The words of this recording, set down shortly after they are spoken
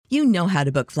You know how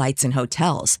to book flights and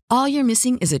hotels. All you're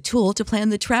missing is a tool to plan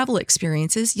the travel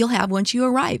experiences you'll have once you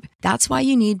arrive. That's why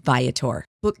you need Viator.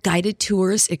 Book guided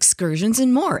tours, excursions,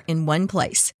 and more in one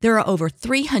place. There are over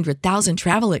 300,000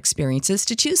 travel experiences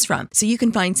to choose from, so you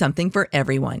can find something for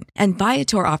everyone. And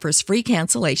Viator offers free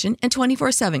cancellation and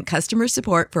 24/7 customer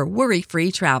support for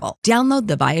worry-free travel. Download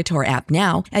the Viator app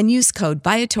now and use code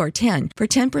Viator10 for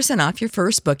 10% off your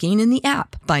first booking in the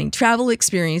app. Find travel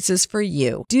experiences for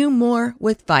you. Do more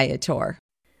with Viator.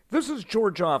 This is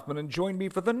George Hoffman, and join me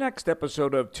for the next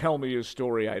episode of Tell Me a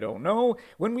Story I Don't Know,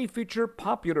 when we feature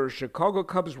popular Chicago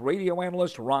Cubs radio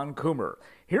analyst Ron Coomer.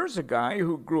 Here's a guy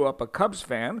who grew up a Cubs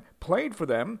fan, played for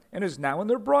them, and is now in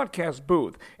their broadcast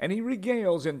booth, and he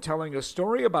regales in telling a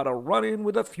story about a run-in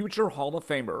with a future Hall of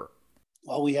Famer.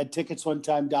 Well, we had tickets one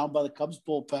time down by the Cubs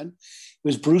bullpen. It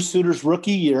was Bruce Suter's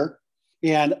rookie year,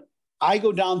 and I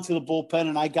go down to the bullpen,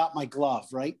 and I got my glove,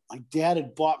 right? My dad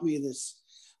had bought me this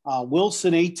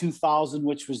Wilson A2000,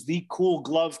 which was the cool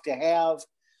glove to have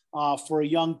for a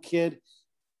young kid.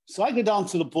 So I go down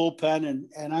to the bullpen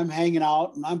and I'm hanging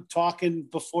out and I'm talking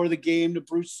before the game to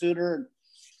Bruce Suter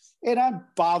and I'm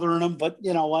bothering him. But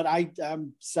you know what?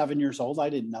 I'm 7 years old. I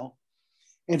didn't know.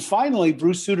 And finally,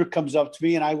 Bruce Suter comes up to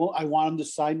me and I want him to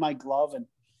sign my glove. And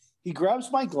he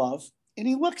grabs my glove and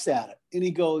he looks at it and he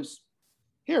goes,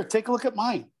 "Here, take a look at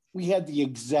mine." We had the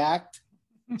exact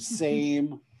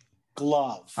same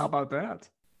glove. How about that?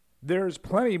 There's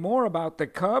plenty more about the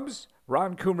Cubs,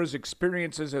 Ron Coomer's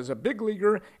experiences as a big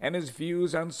leaguer, and his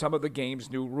views on some of the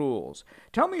game's new rules.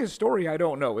 Tell Me a Story I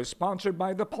Don't Know is sponsored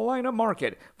by the Paulina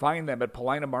Market. Find them at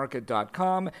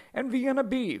paulinamarket.com and Vienna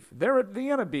Beef. They're at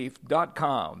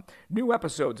viennabeef.com. New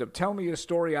episodes of Tell Me a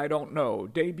Story I Don't Know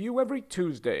debut every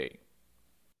Tuesday.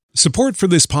 Support for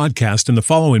this podcast and the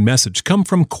following message come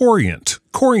from Corient.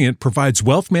 Corient provides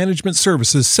wealth management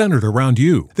services centered around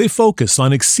you. They focus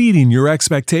on exceeding your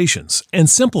expectations and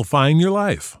simplifying your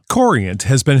life. Corient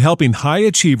has been helping high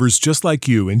achievers just like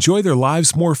you enjoy their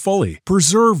lives more fully,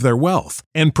 preserve their wealth,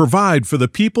 and provide for the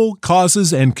people,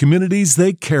 causes, and communities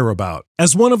they care about.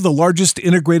 As one of the largest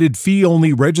integrated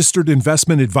fee-only registered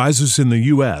investment advisors in the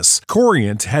U.S.,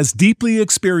 Corient has deeply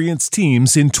experienced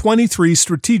teams in 23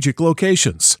 strategic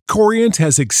locations. Corient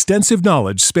has extensive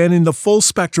knowledge spanning the full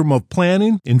spectrum of planning,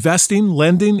 investing,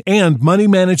 lending, and money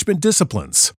management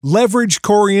disciplines. Leverage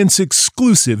Corient's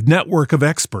exclusive network of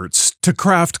experts to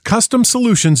craft custom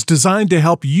solutions designed to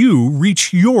help you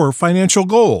reach your financial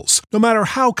goals, no matter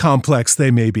how complex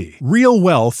they may be. Real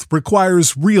wealth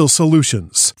requires real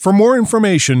solutions. For more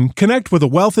information, connect with a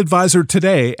wealth advisor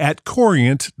today at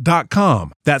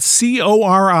Corient.com. That's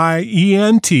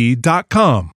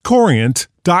Corient.com.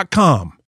 Corient.com.